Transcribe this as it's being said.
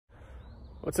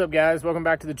What's up, guys? Welcome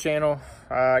back to the channel.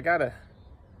 I got a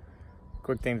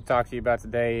quick thing to talk to you about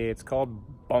today. It's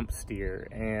called bump steer,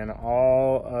 and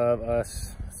all of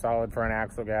us solid front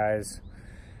axle guys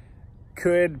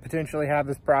could potentially have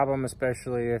this problem,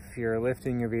 especially if you're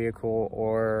lifting your vehicle,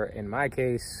 or in my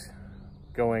case,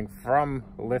 going from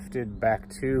lifted back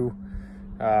to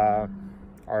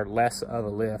or less of a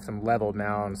lift. I'm leveled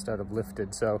now instead of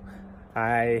lifted. So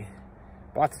I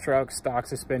bought the truck, stock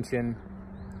suspension.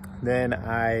 Then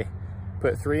I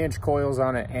put 3-inch coils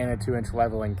on it and a 2-inch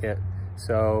leveling kit.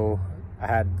 So I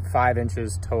had 5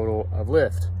 inches total of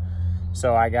lift.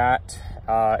 So I got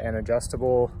an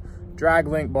adjustable drag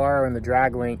link bar, and the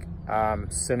drag link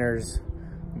centers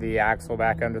the axle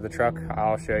back under the truck.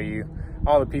 I'll show you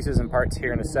all the pieces and parts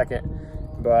here in a second.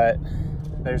 But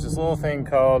there's this little thing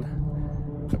called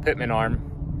the Pitman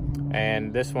Arm,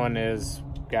 and this one is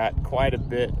got quite a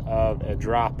bit of a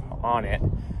drop on it.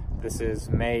 This is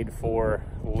made for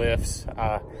lifts.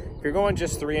 If you're going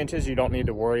just 3 inches, you don't need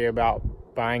to worry about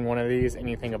buying one of these.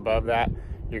 Anything above that,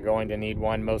 you're going to need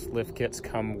one. Most lift kits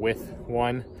come with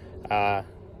one.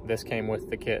 This came with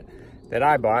the kit that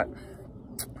I bought,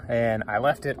 and I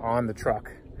left it on the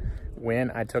truck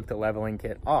when I took the leveling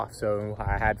kit off. So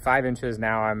I had 5 inches,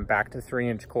 now I'm back to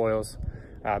 3-inch coils,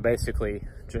 basically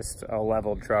just a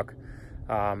leveled truck.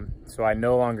 So I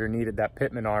no longer needed that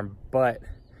Pitman Arm, but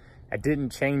I didn't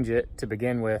change it to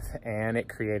begin with, and it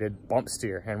created bump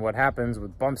steer. And what happens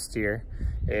with bump steer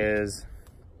is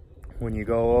when you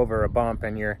go over a bump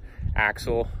and your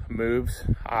axle moves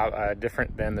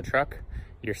different than the truck,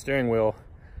 your steering wheel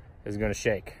is going to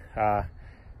shake. I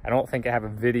don't think I have a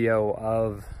video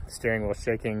of steering wheel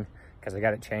shaking because I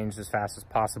got it changed as fast as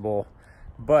possible,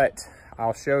 but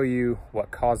I'll show you what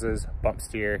causes bump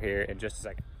steer here in just a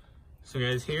second. So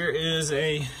guys, here is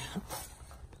a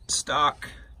stock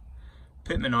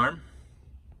Pitman Arm,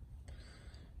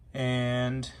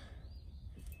 and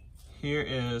here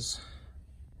is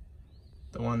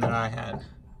the one that I had.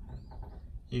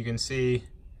 You can see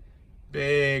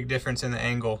big difference in the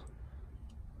angle.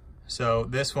 So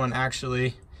this one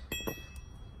actually,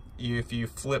 if you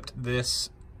flipped this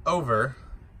over,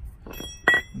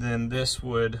 then this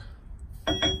would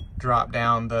drop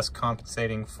down, thus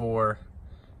compensating for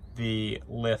the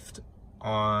lift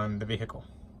on the vehicle.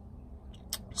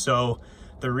 So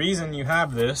the reason you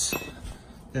have this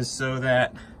is so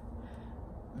that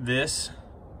this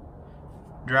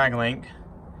drag link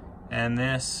and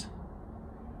this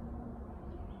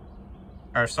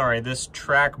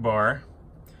track bar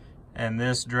and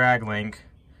this drag link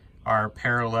are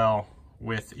parallel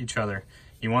with each other.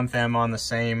 You want them on the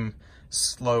same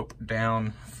slope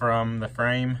down from the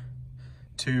frame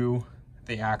to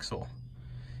the axle.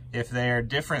 If they are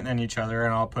different than each other,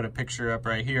 and I'll put a picture up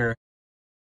right here,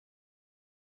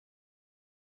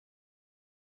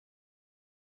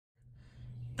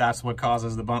 that's what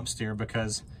causes the bump steer,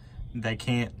 because they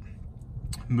can't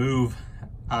move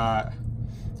at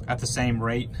the same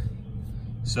rate.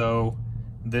 So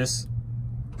this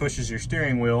pushes your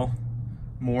steering wheel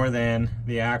more than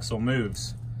the axle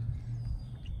moves.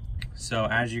 So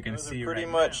as you can see, pretty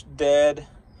much dead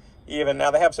even.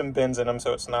 Now they have some bends in them,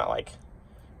 so it's not like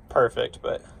perfect,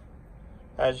 but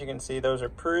as you can see, those are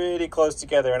pretty close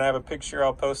together. And I have a picture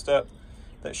I'll post up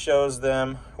that shows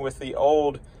them with the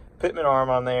old Pitman Arm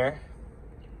on there.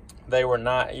 They were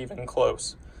not even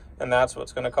close, and that's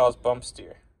what's going to cause bump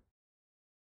steer.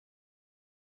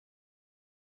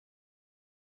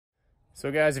 So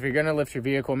guys, if you're going to lift your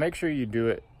vehicle, make sure you do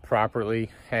it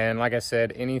properly. And like I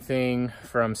said, anything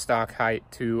from stock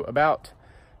height to about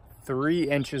 3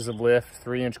 inches of lift,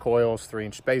 3-inch coils,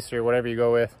 3-inch spacer, whatever you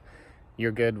go with,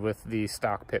 you're good with the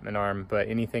stock Pitman Arm. But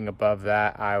anything above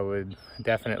that, I would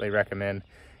definitely recommend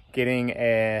getting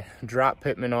a drop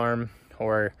Pitman Arm,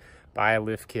 or buy a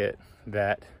lift kit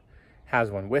that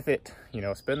has one with it. You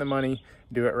know, spend the money,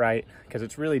 do it right, because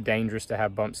it's really dangerous to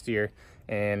have bump steer,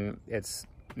 and it's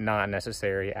not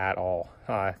necessary at all.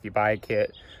 If you buy a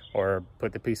kit or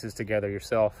put the pieces together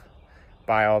yourself,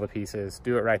 buy all the pieces,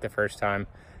 do it right the first time.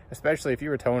 Especially if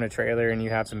you were towing a trailer and you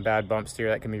have some bad bump steer,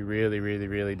 that can be really, really,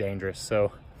 really dangerous.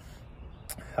 So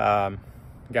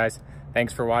guys,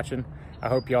 thanks for watching. I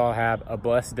hope y'all have a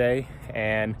blessed day,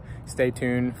 and stay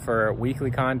tuned for weekly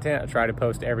content. I try to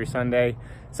post every Sunday,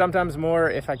 sometimes more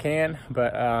if I can,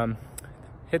 but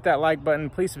hit that like button.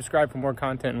 Please subscribe for more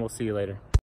content, and we'll see you later.